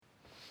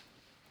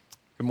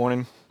Good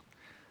morning.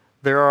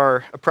 There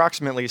are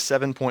approximately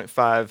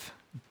 7.5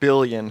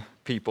 billion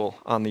people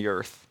on the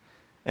earth.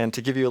 And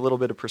to give you a little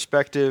bit of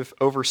perspective,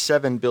 over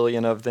 7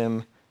 billion of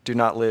them do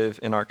not live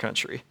in our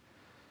country.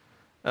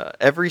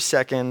 Every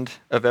second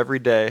of every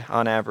day,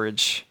 on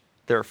average,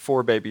 there are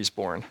 4 babies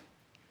born.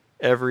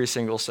 Every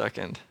single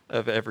second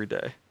of every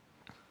day.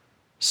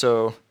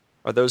 So,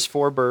 are those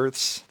 4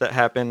 births that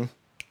happen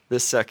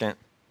this second,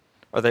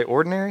 are they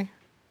ordinary?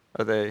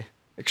 Are they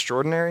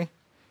extraordinary?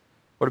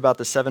 What about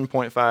the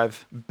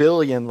 7.5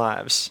 billion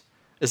lives?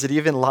 Is it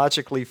even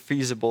logically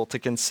feasible to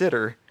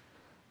consider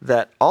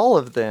that all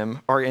of them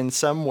are in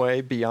some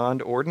way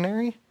beyond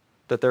ordinary,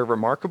 that they're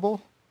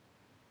remarkable?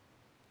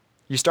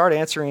 You start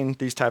answering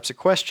these types of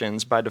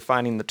questions by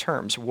defining the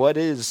terms. What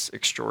is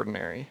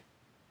extraordinary?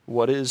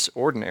 What is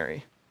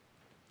ordinary?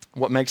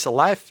 What makes a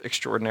life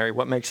extraordinary?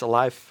 What makes a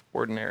life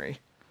ordinary?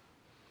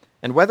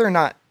 And whether or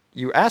not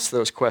you ask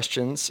those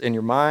questions in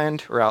your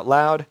mind or out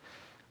loud,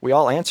 we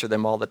all answer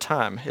them all the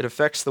time. It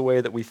affects the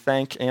way that we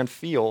think and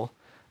feel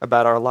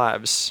about our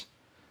lives.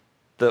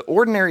 The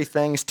ordinary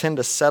things tend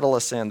to settle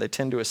us in. They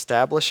tend to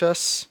establish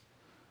us,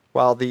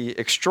 while the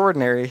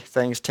extraordinary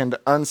things tend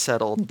to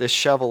unsettle,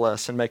 dishevel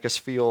us, and make us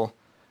feel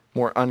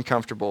more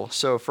uncomfortable.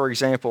 So, for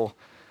example,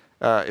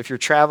 if you're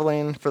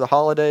traveling for the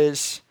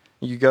holidays,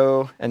 you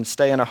go and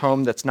stay in a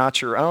home that's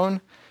not your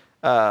own,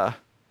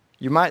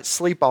 you might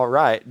sleep all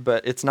right,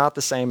 but it's not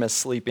the same as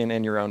sleeping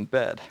in your own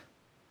bed.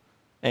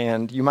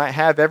 And you might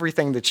have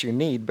everything that you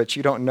need, but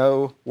you don't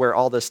know where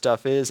all this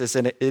stuff is.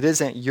 It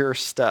isn't your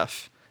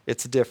stuff.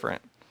 It's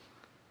different.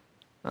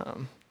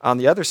 On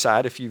the other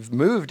side, if you've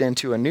moved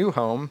into a new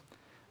home,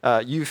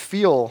 you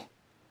feel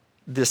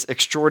this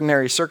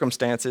extraordinary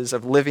circumstances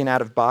of living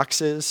out of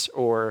boxes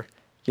or,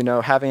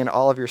 having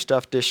all of your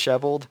stuff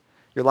disheveled.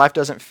 Your life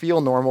doesn't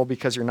feel normal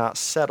because you're not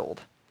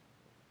settled.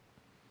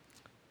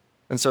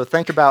 And so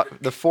think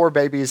about the 4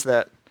 babies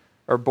that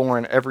are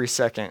born every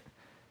second.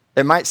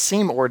 It might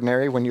seem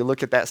ordinary when you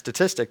look at that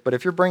statistic, but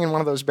if you're bringing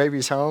one of those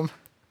babies home,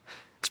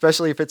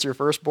 especially if it's your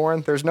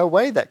firstborn, there's no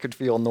way that could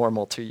feel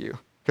normal to you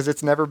because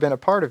it's never been a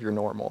part of your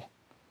normal.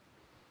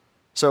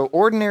 So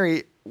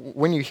ordinary,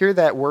 when you hear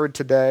that word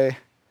today,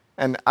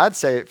 and I'd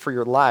say for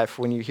your life,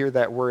 when you hear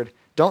that word,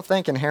 don't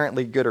think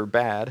inherently good or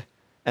bad,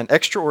 and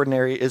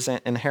extraordinary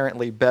isn't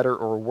inherently better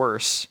or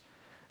worse.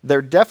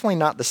 They're definitely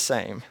not the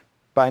same.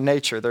 By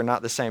nature, they're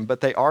not the same, but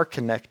they are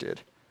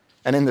connected.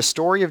 And in the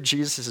story of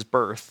Jesus'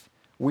 birth,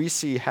 we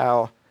see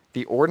how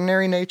the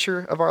ordinary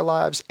nature of our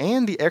lives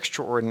and the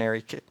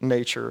extraordinary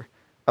nature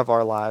of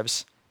our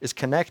lives is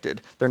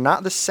connected. They're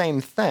not the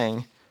same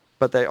thing,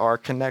 but they are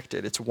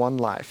connected. It's one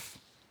life.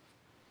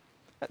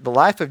 The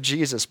life of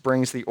Jesus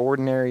brings the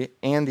ordinary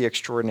and the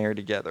extraordinary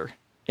together.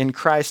 In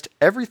Christ,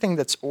 everything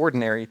that's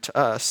ordinary to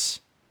us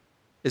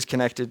is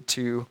connected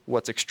to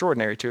what's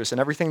extraordinary to us,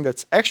 and everything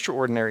that's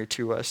extraordinary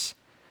to us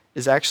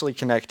is actually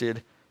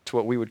connected to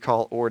what we would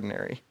call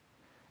ordinary.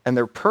 And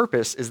their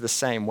purpose is the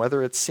same.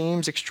 Whether it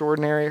seems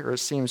extraordinary or it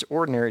seems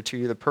ordinary to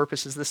you, the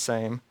purpose is the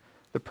same.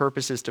 The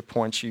purpose is to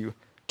point you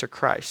to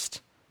Christ,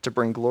 to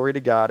bring glory to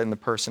God in the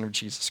person of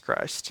Jesus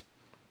Christ.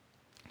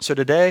 So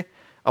today,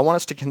 I want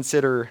us to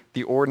consider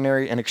the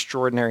ordinary and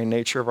extraordinary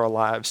nature of our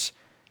lives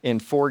in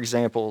 4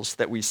 examples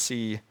that we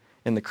see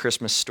in the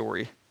Christmas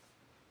story.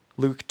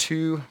 Luke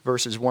 2,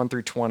 verses 1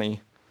 through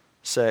 20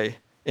 say,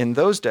 "In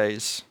those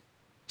days,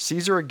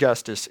 Caesar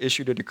Augustus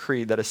issued a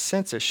decree that a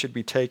census should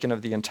be taken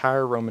of the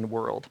entire Roman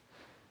world.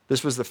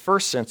 This was the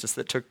first census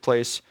that took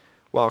place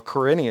while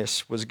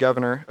Quirinius was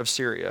governor of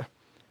Syria,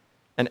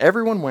 and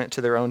everyone went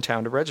to their own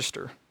town to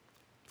register.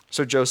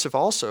 So Joseph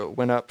also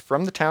went up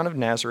from the town of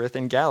Nazareth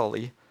in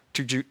Galilee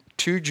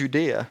to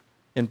Judea,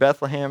 in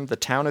Bethlehem, the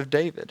town of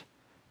David,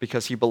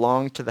 because he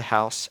belonged to the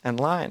house and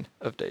line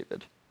of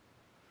David.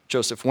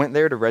 Joseph went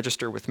there to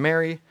register with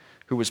Mary,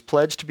 who was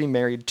pledged to be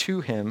married to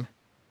him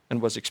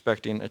and was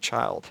expecting a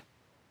child.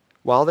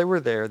 While they were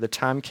there, the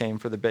time came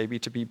for the baby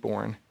to be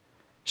born.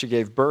 She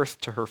gave birth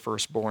to her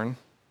firstborn,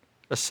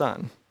 a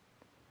son.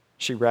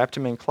 She wrapped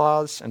him in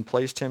cloths and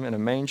placed him in a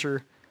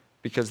manger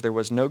because there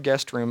was no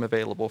guest room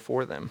available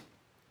for them.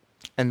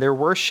 And there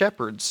were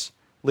shepherds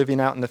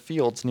living out in the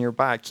fields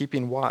nearby,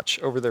 keeping watch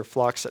over their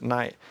flocks at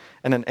night.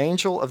 And an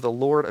angel of the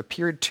Lord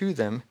appeared to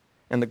them,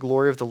 and the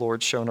glory of the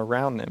Lord shone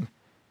around them,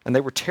 and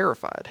they were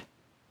terrified.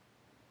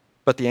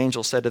 But the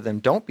angel said to them,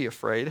 'Don't be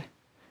afraid.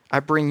 I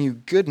bring you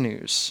good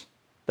news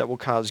that will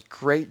cause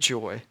great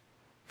joy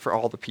for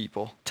all the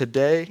people.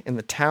 Today, in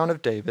the town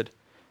of David,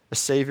 a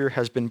Savior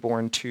has been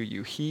born to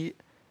you. He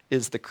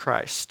is the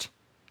Christ,'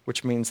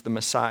 which means the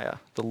Messiah,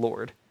 the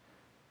Lord.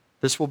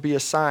 'This will be a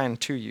sign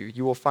to you.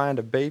 You will find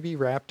a baby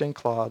wrapped in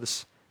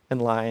cloths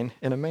and lying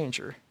in a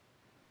manger.'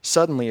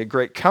 Suddenly, a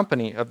great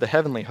company of the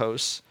heavenly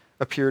hosts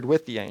appeared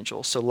with the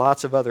angel." So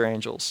lots of other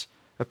angels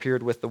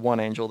appeared with the one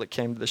angel that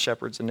came to the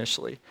shepherds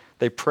initially.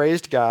 They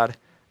praised God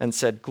and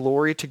said,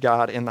 "Glory to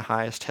God in the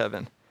highest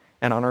heaven,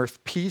 and on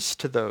earth peace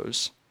to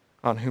those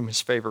on whom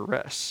his favor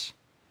rests."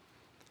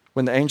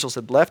 When the angels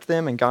had left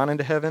them and gone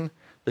into heaven,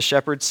 the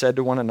shepherds said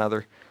to one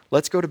another,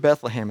 Let's go to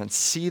Bethlehem and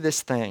see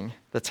this thing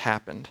that's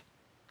happened,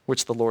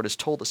 which the Lord has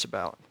told us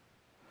about.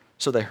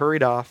 So they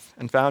hurried off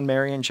and found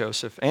Mary and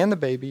Joseph and the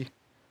baby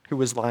who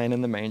was lying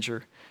in the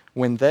manger.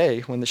 When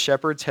the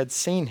shepherds had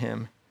seen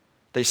him,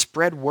 they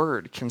spread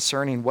word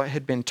concerning what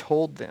had been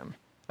told them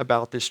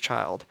about this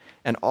child,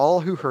 and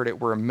all who heard it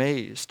were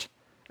amazed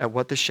at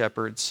what the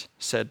shepherds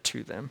said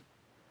to them.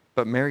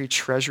 But Mary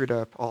treasured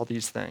up all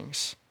these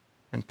things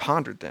and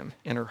pondered them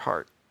in her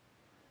heart.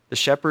 The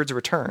shepherds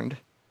returned,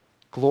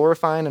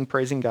 glorifying and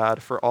praising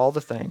God for all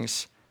the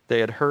things they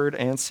had heard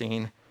and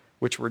seen,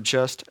 which were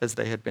just as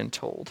they had been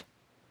told.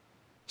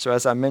 So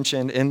as I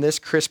mentioned, in this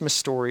Christmas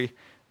story,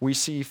 we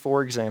see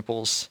 4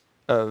 examples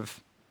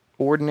of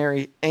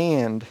ordinary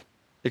and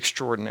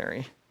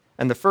extraordinary.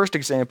 And the first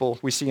example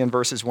we see in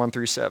verses 1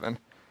 through 7.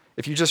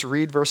 If you just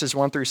read verses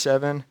 1 through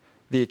 7,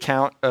 the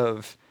account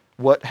of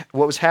what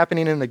was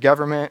happening in the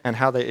government and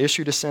how they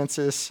issued a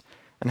census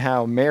and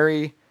how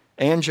Mary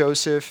and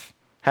Joseph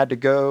had to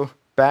go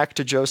back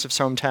to Joseph's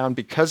hometown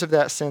because of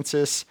that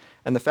census,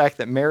 and the fact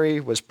that Mary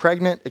was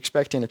pregnant,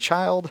 expecting a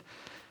child,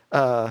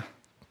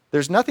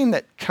 there's nothing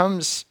that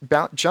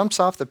jumps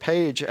off the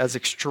page as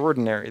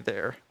extraordinary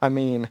there. I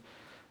mean,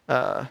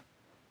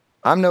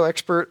 I'm no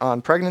expert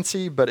on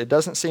pregnancy, but it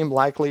doesn't seem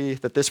likely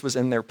that this was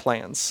in their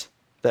plans,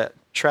 that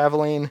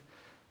traveling,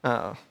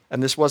 and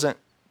this wasn't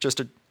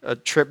just a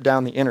trip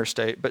down the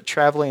interstate, but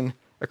traveling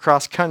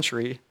across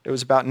country. It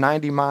was about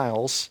 90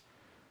 miles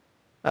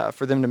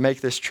for them to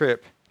make this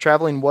trip.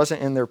 Traveling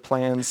wasn't in their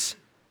plans.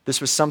 This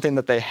was something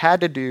that they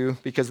had to do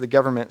because the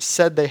government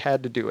said they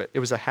had to do it. It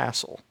was a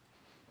hassle.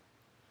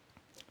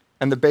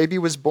 And the baby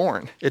was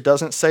born. It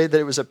doesn't say that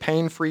it was a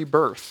pain-free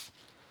birth.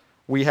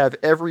 We have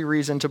every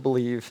reason to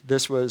believe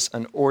this was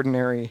an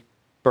ordinary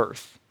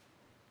birth.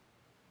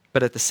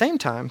 But at the same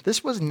time,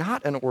 this was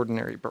not an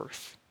ordinary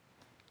birth.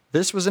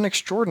 This was an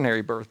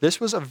extraordinary birth.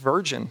 This was a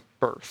virgin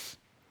birth.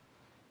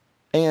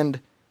 And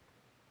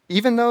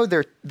even though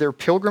their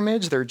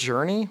pilgrimage, their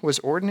journey was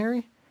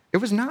ordinary, it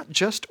was not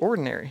just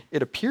ordinary.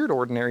 It appeared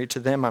ordinary to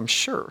them, I'm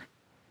sure.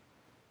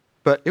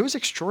 But it was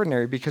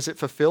extraordinary because it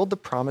fulfilled the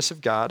promise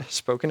of God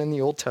spoken in the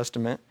Old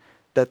Testament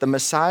that the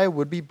Messiah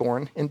would be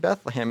born in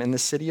Bethlehem, in the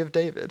city of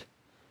David.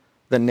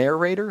 The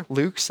narrator,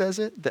 Luke, says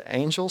it. The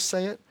angels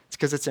say it. It's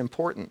because it's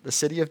important. The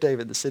city of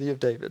David, the city of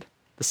David,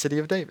 the city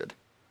of David.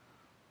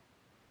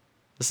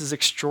 This is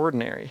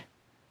extraordinary.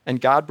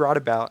 And God brought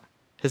about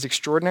his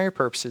extraordinary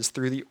purposes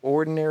through the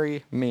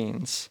ordinary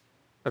means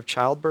of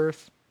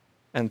childbirth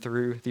and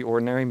through the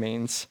ordinary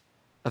means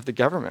of the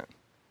government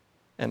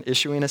and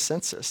issuing a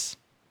census,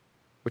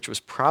 which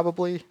was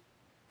probably,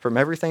 from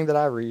everything that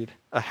I read,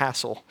 a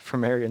hassle for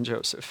Mary and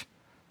Joseph.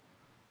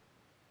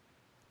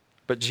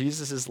 But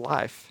Jesus'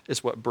 life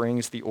is what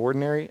brings the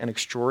ordinary and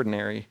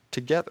extraordinary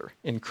together.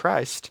 In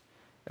Christ,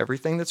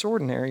 everything that's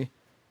ordinary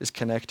is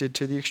connected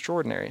to the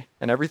extraordinary,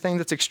 and everything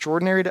that's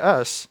extraordinary to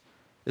us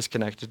is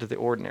connected to the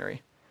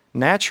ordinary.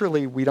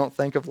 Naturally, we don't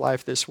think of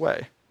life this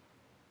way.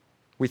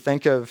 We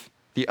think of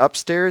the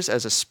upstairs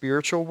as a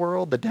spiritual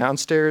world, the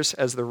downstairs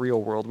as the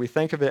real world. We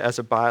think of it as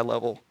a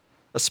bi-level,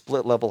 a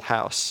split-level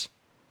house.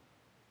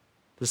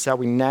 This is how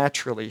we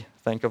naturally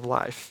think of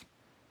life.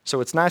 So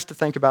it's nice to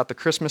think about the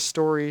Christmas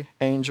story,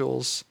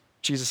 angels,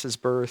 Jesus'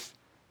 birth.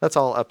 That's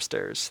all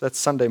upstairs. That's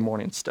Sunday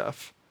morning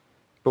stuff.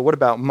 But what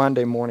about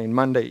Monday morning,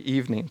 Monday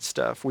evening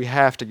stuff? We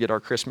have to get our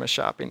Christmas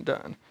shopping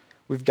done.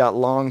 We've got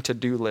long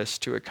to-do lists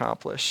to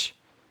accomplish.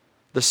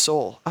 The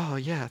soul. Oh,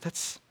 yeah,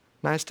 that's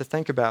nice to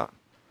think about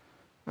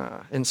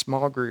in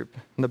small group.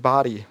 In the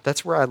body,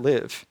 that's where I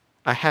live.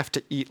 I have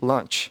to eat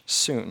lunch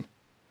soon.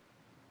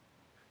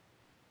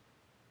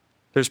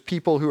 There's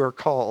people who are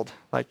called,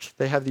 like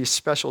they have these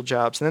special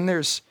jobs. And then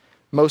there's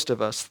most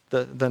of us,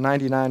 the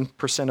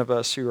 99% of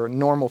us who are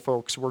normal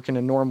folks working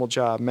a normal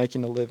job,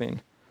 making a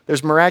living.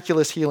 There's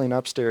miraculous healing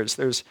upstairs.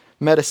 There's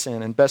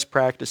medicine and best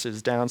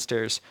practices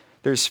downstairs.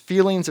 There's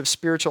feelings of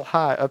spiritual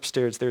high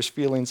upstairs. There's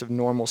feelings of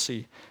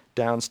normalcy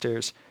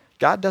downstairs.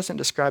 God doesn't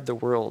describe the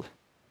world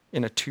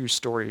in a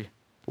 2-story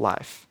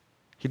life.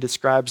 He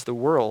describes the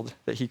world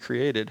that he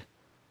created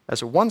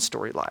as a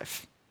 1-story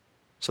life.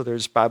 So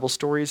there's Bible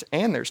stories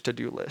and there's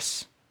to-do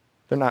lists.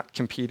 They're not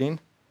competing.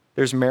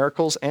 There's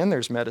miracles and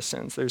there's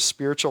medicines. There's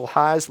spiritual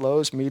highs,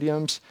 lows,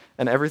 mediums,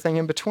 and everything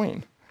in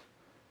between.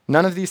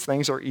 None of these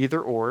things are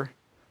either or.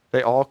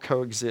 They all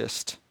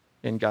coexist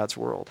in God's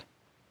world.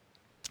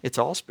 It's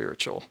all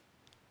spiritual.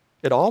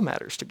 It all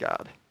matters to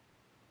God.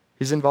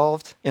 He's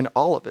involved in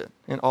all of it,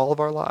 in all of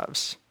our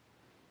lives.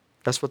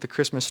 That's what the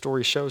Christmas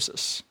story shows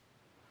us.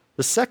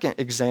 The second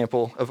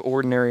example of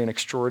ordinary and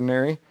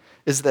extraordinary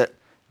is that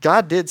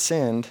God did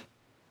send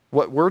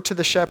what were to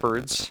the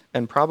shepherds,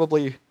 and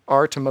probably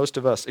are to most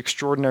of us,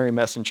 extraordinary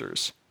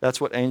messengers. That's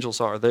what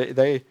angels are.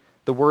 The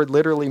word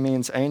literally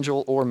means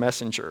angel or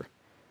messenger.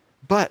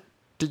 But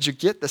did you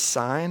get the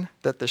sign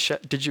that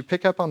did you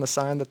pick up on the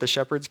sign that the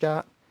shepherds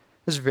got?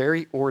 It was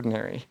very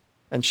ordinary,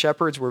 and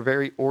shepherds were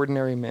very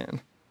ordinary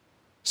men.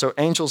 So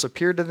angels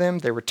appeared to them.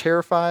 They were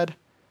terrified,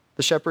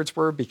 the shepherds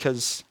were,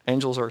 because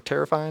angels are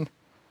terrifying.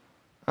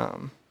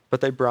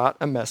 But they brought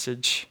a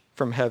message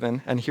from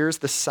heaven, and here's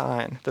the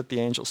sign that the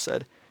angel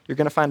said. You're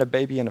going to find a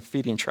baby in a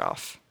feeding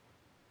trough.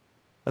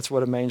 That's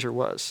what a manger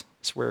was.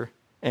 It's where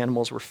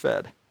animals were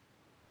fed.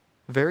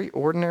 Very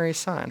ordinary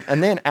sign.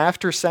 And then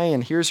after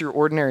saying, here's your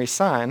ordinary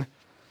sign,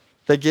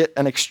 they get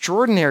an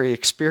extraordinary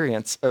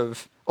experience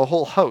of a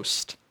whole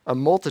host, a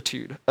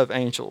multitude of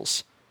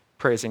angels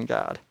praising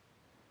God.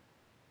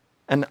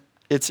 And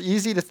it's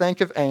easy to think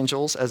of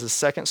angels as a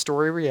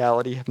second-story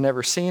reality. I've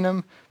never seen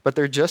them, but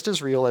they're just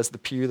as real as the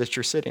pew that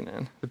you're sitting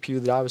in, the pew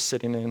that I was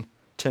sitting in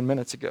 10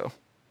 minutes ago.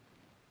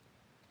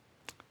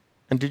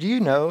 And did you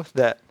know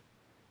that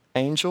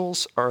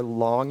angels are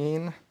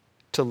longing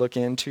to look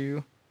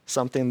into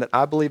something that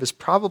I believe has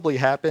probably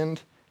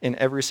happened in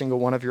every single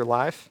one of your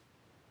life?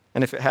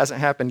 And if it hasn't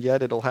happened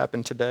yet, it'll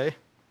happen today.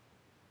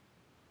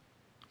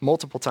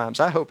 Multiple times.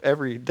 I hope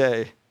every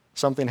day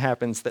something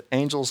happens that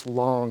angels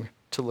long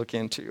to look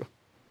into.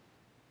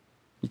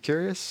 You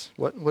curious?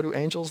 What do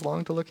angels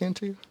long to look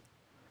into?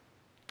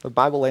 The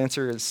Bible's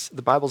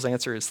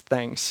answer is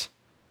things.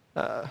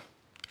 1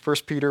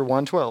 Peter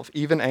 1:12.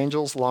 Even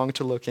angels long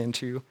to look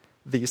into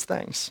these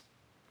things.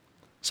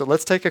 So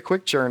let's take a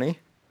quick journey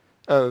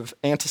of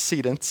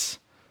antecedents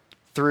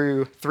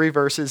through 3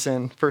 verses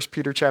in 1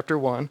 Peter chapter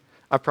 1.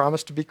 I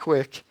promise to be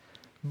quick,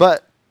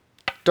 but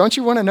don't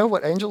you want to know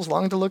what angels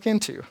long to look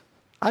into?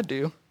 I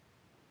do.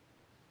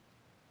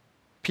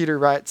 Peter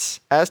writes,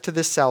 as to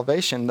this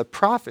salvation, the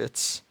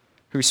prophets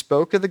who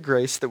spoke of the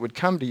grace that would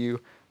come to you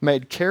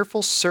made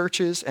careful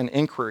searches and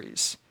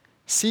inquiries,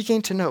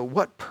 seeking to know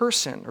what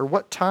person or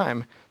what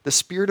time the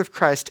Spirit of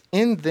Christ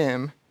in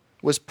them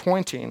was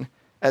pointing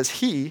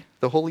as he,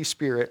 the Holy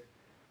Spirit,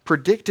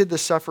 predicted the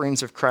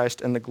sufferings of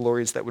Christ and the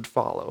glories that would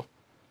follow.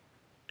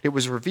 It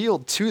was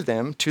revealed to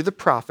them, to the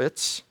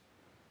prophets,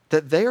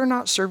 that they are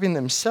not serving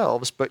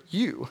themselves, but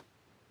you.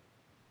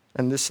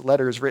 And this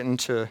letter is written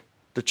to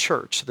the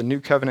church, the new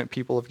covenant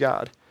people of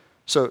God.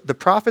 So the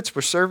prophets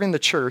were serving the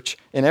church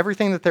in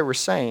everything that they were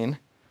saying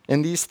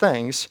in these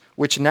things,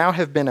 which now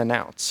have been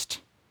announced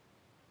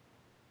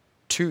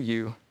to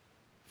you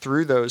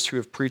through those who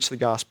have preached the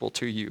gospel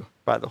to you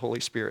by the Holy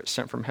Spirit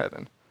sent from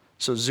heaven.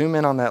 So zoom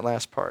in on that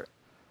last part.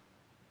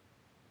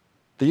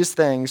 These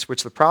things,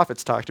 which the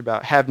prophets talked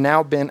about, have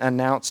now been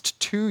announced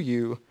to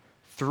you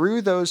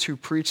through those who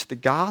preach the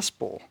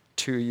gospel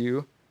to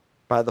you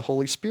by the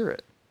Holy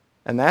Spirit.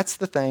 And that's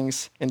the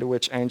things into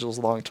which angels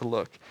long to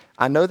look.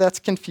 I know that's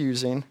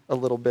confusing a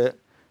little bit,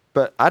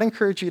 but I'd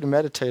encourage you to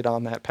meditate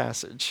on that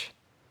passage.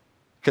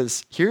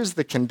 Because here's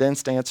the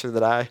condensed answer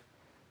that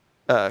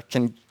I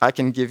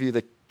can give you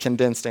the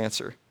condensed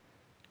answer.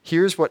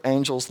 Here's what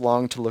angels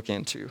long to look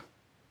into.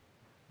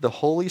 The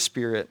Holy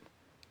Spirit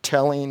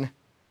telling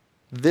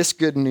this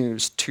good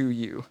news to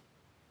you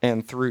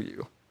and through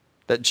you,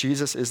 that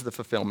Jesus is the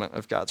fulfillment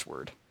of God's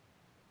word.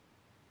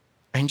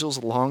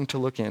 Angels long to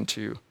look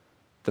into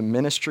the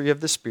ministry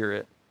of the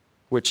Spirit,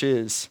 which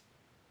is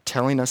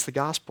telling us the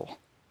gospel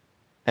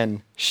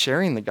and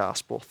sharing the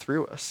gospel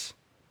through us.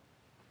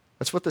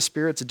 That's what the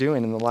Spirit's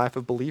doing in the life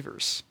of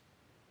believers,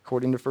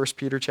 according to 1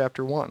 Peter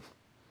chapter 1.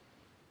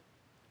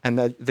 And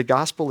the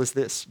gospel is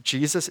this: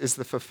 Jesus is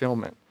the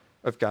fulfillment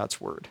of God's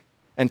word.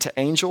 And to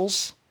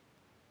angels,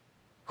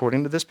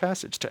 according to this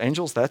passage, to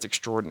angels, that's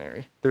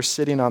extraordinary. They're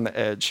sitting on the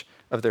edge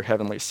of their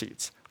heavenly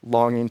seats,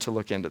 longing to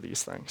look into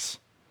these things.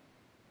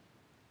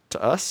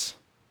 To us,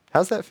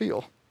 how's that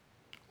feel?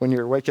 When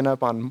you're waking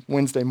up on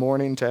Wednesday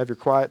morning to have your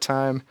quiet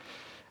time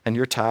and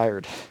you're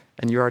tired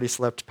and you already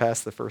slept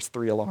past the first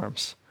 3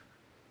 alarms.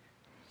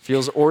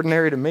 Feels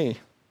ordinary to me.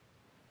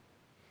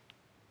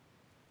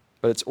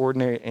 But it's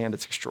ordinary and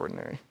it's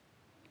extraordinary.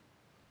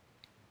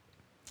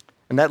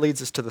 And that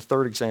leads us to the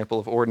third example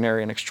of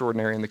ordinary and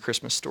extraordinary in the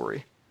Christmas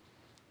story.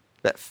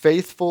 That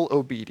faithful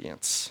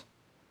obedience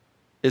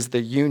is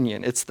the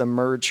union, it's the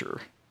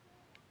merger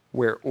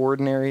where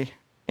ordinary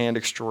and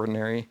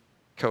extraordinary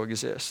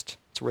coexist.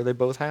 It's where they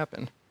both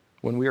happen.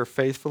 When we are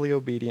faithfully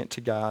obedient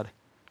to God,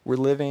 we're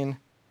living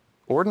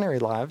ordinary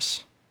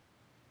lives.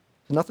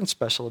 There's nothing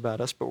special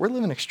about us, but we're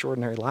living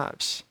extraordinary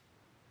lives.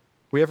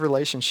 We have a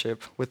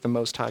relationship with the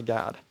Most High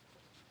God,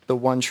 the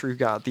one true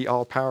God, the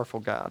all-powerful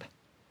God,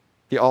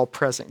 the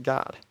all-present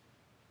God.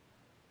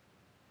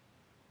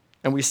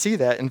 And we see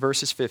that in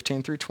verses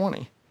 15 through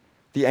 20.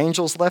 The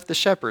angels left the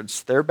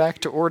shepherds. They're back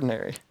to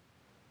ordinary.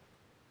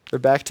 They're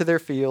back to their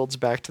fields,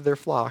 back to their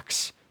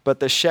flocks. But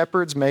the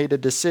shepherds made a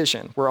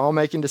decision. We're all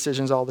making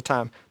decisions all the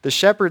time. The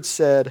shepherds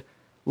said,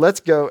 let's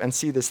go and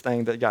see this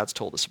thing that God's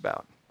told us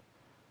about.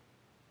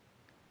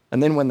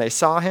 And then when they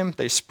saw him,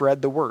 they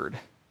spread the word.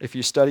 If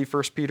you study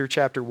 1 Peter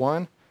chapter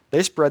 1,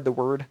 they spread the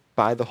word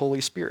by the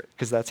Holy Spirit,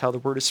 because that's how the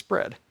word is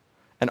spread.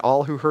 And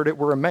all who heard it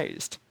were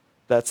amazed.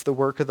 That's the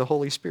work of the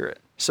Holy Spirit.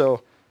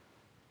 So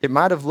it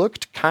might have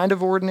looked kind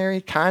of ordinary,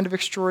 kind of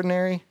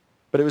extraordinary,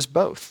 but it was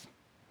both.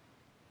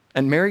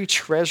 And Mary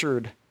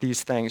treasured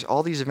these things,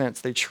 all these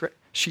events.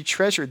 She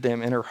treasured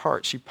them in her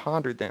heart. She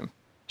pondered them.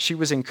 She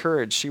was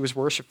encouraged. She was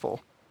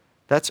worshipful.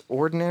 That's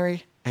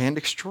ordinary and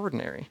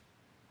extraordinary.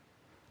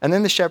 And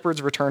then the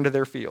shepherds returned to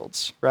their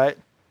fields, right?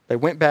 They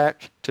went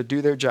back to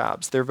do their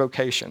jobs, their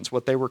vocations,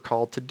 what they were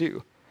called to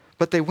do.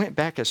 But they went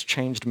back as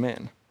changed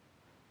men.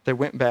 They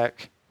went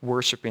back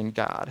worshiping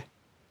God.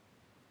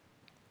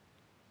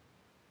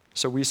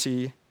 So we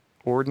see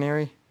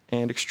ordinary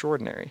and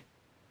extraordinary.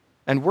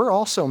 And we're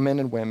also men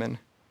and women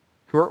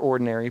who are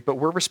ordinary, but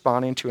we're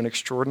responding to an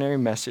extraordinary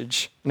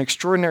message, an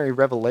extraordinary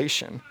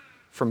revelation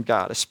from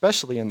God,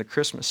 especially in the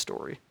Christmas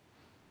story.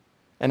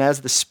 And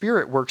as the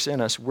Spirit works in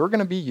us, we're going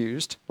to be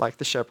used like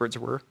the shepherds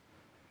were.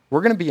 We're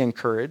going to be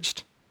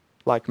encouraged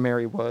like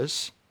Mary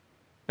was.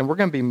 And we're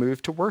going to be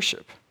moved to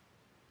worship.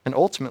 And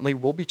ultimately,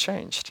 we'll be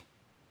changed.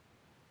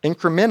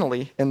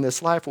 Incrementally, in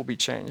this life, we'll be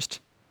changed,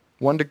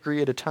 1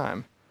 degree at a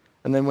time.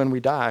 And then when we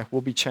die,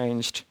 we'll be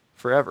changed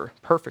forever,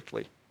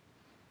 perfectly.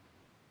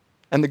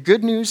 And the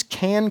good news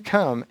can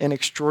come in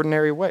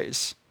extraordinary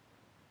ways.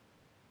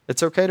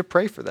 It's okay to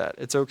pray for that.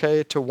 It's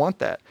okay to want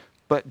that.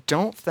 But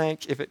don't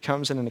think if it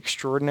comes in an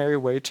extraordinary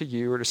way to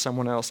you or to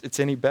someone else, it's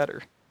any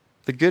better.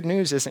 The good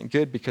news isn't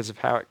good because of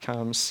how it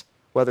comes,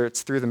 whether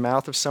it's through the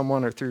mouth of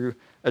someone or through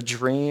a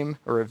dream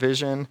or a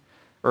vision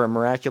or a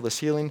miraculous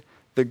healing.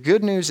 The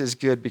good news is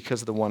good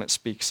because of the one it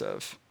speaks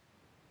of.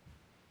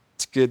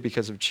 It's good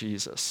because of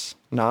Jesus,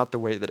 not the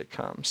way that it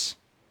comes.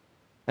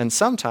 And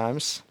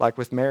sometimes, like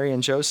with Mary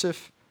and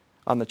Joseph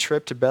on the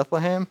trip to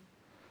Bethlehem,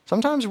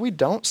 sometimes we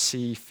don't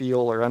see, feel,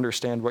 or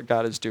understand what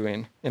God is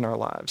doing in our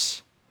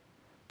lives.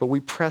 But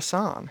we press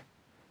on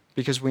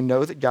because we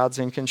know that God's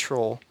in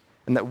control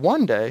and that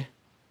one day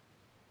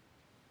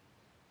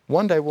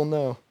we'll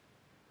know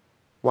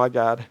why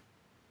God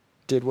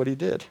did what he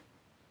did.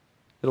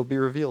 It'll be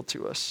revealed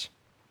to us.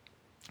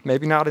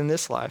 Maybe not in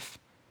this life,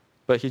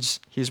 but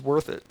he's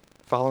worth it.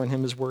 Following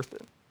him is worth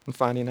it and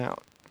finding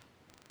out.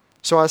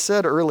 So I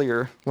said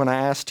earlier when I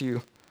asked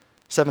you,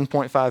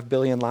 7.5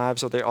 billion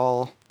lives, are they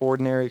all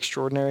ordinary,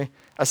 extraordinary?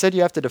 I said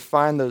you have to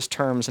define those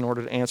terms in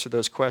order to answer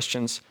those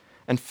questions.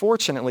 And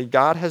fortunately,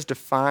 God has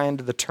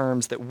defined the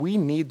terms that we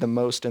need the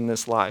most in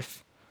this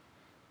life.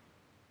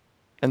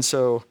 And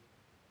so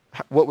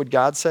what would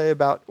God say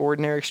about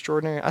ordinary,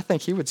 extraordinary? I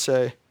think he would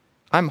say,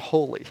 I'm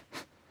holy.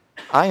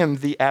 I am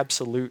the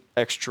absolute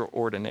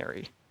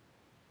extraordinary.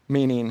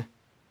 Meaning,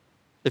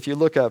 if you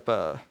look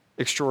up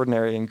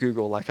extraordinary in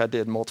Google, like I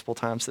did multiple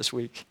times this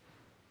week,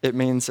 it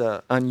means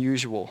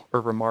unusual or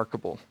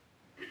remarkable.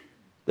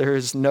 There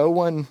is no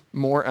one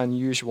more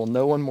unusual,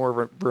 no one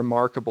more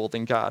remarkable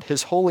than God.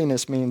 His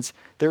holiness means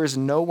there is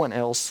no one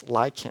else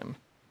like him.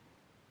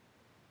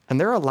 And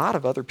there are a lot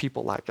of other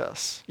people like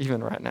us,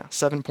 even right now.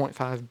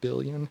 7.5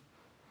 billion.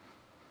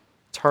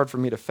 It's hard for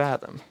me to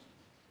fathom.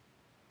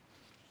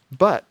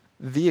 But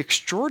the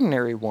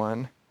extraordinary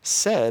one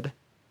said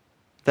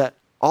that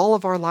all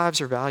of our lives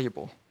are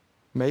valuable,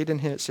 made in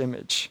his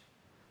image.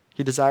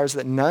 He desires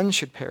that none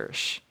should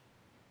perish.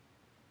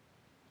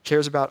 He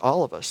cares about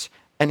all of us.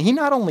 And he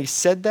not only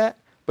said that,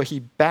 but he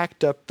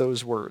backed up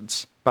those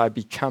words by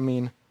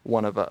becoming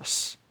one of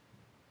us.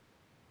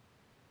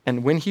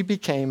 And when he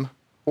became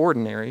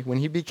ordinary, when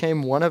he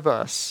became one of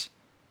us,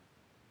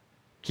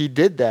 he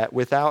did that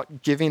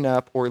without giving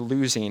up or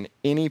losing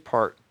any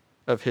part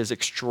of his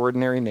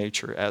extraordinary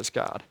nature as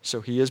God.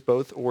 So he is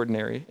both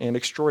ordinary and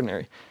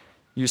extraordinary.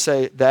 You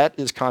say that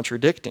is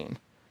contradicting.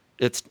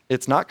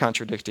 It's not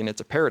contradicting,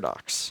 it's a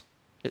paradox.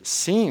 It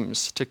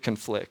seems to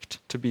conflict,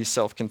 to be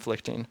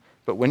self-conflicting,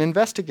 but when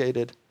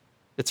investigated,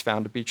 it's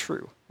found to be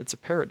true. It's a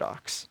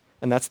paradox.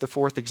 And that's the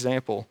fourth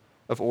example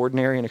of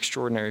ordinary and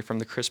extraordinary from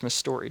the Christmas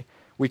story.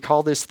 We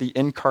call this the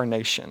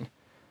incarnation,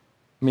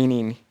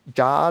 meaning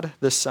God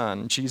the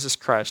Son, Jesus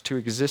Christ, who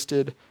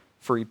existed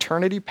for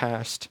eternity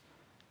past,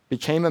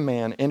 became a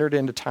man, entered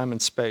into time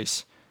and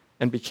space,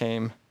 and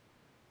became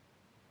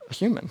a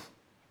human.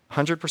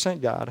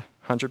 100% God,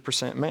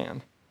 100%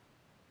 man.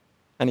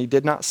 And he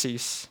did not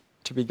cease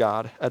to be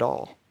God at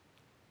all.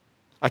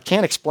 I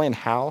can't explain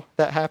how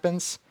that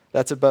happens.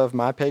 That's above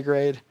my pay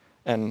grade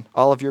and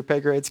all of your pay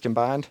grades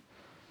combined.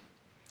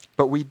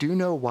 But we do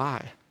know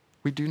why.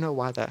 We do know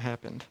why that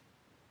happened.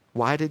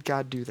 Why did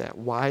God do that?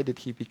 Why did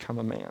he become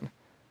a man?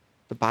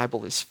 The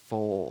Bible is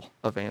full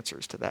of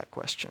answers to that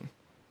question.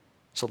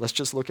 So let's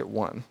just look at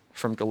one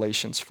from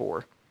Galatians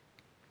 4.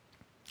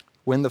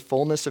 When the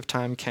fullness of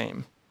time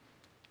came,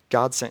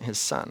 God sent his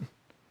Son,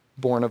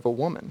 born of a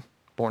woman,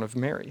 born of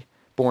Mary,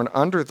 born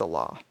under the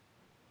law,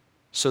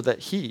 so that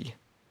he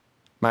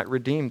might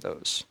redeem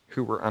those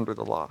who were under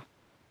the law,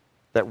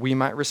 that we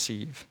might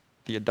receive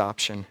the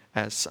adoption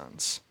as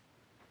sons.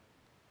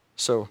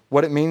 So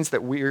what it means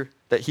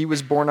that he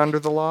was born under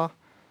the law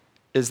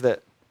is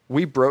that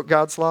we broke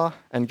God's law,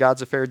 and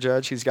God's a fair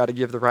judge. He's got to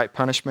give the right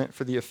punishment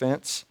for the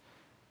offense.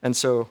 And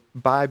so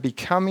by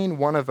becoming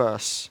one of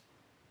us,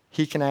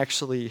 he can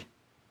actually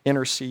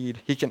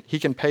intercede. He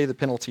can pay the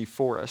penalty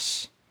for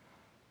us.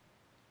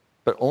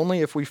 But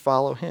only if we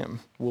follow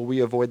him will we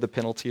avoid the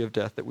penalty of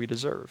death that we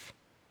deserve.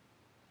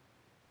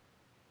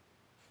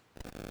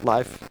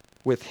 Life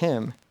with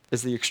him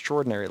is the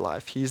extraordinary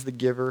life. He's the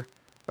giver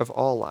of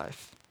all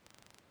life.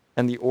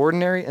 And the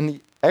ordinary and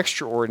the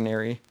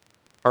extraordinary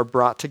are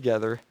brought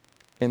together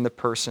in the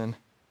person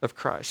of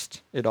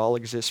Christ. It all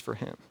exists for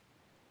him.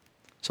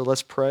 So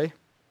let's pray.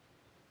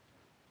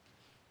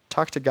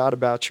 Talk to God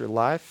about your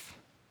life.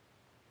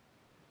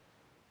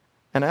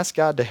 And ask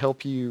God to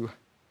help you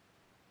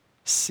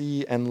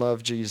see and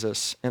love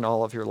Jesus in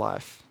all of your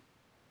life.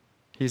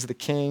 He's the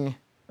King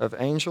of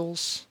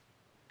angels.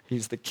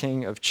 He's the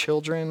King of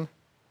children,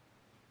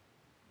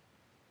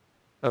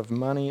 of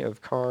money,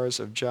 of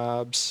cars, of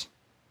jobs,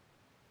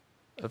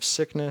 of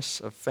sickness,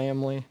 of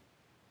family.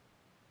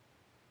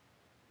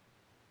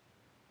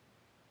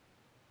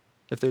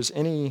 If there's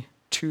any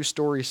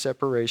two-story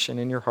separation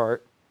in your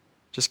heart,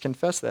 just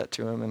confess that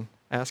to him and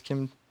ask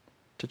him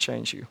to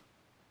change you.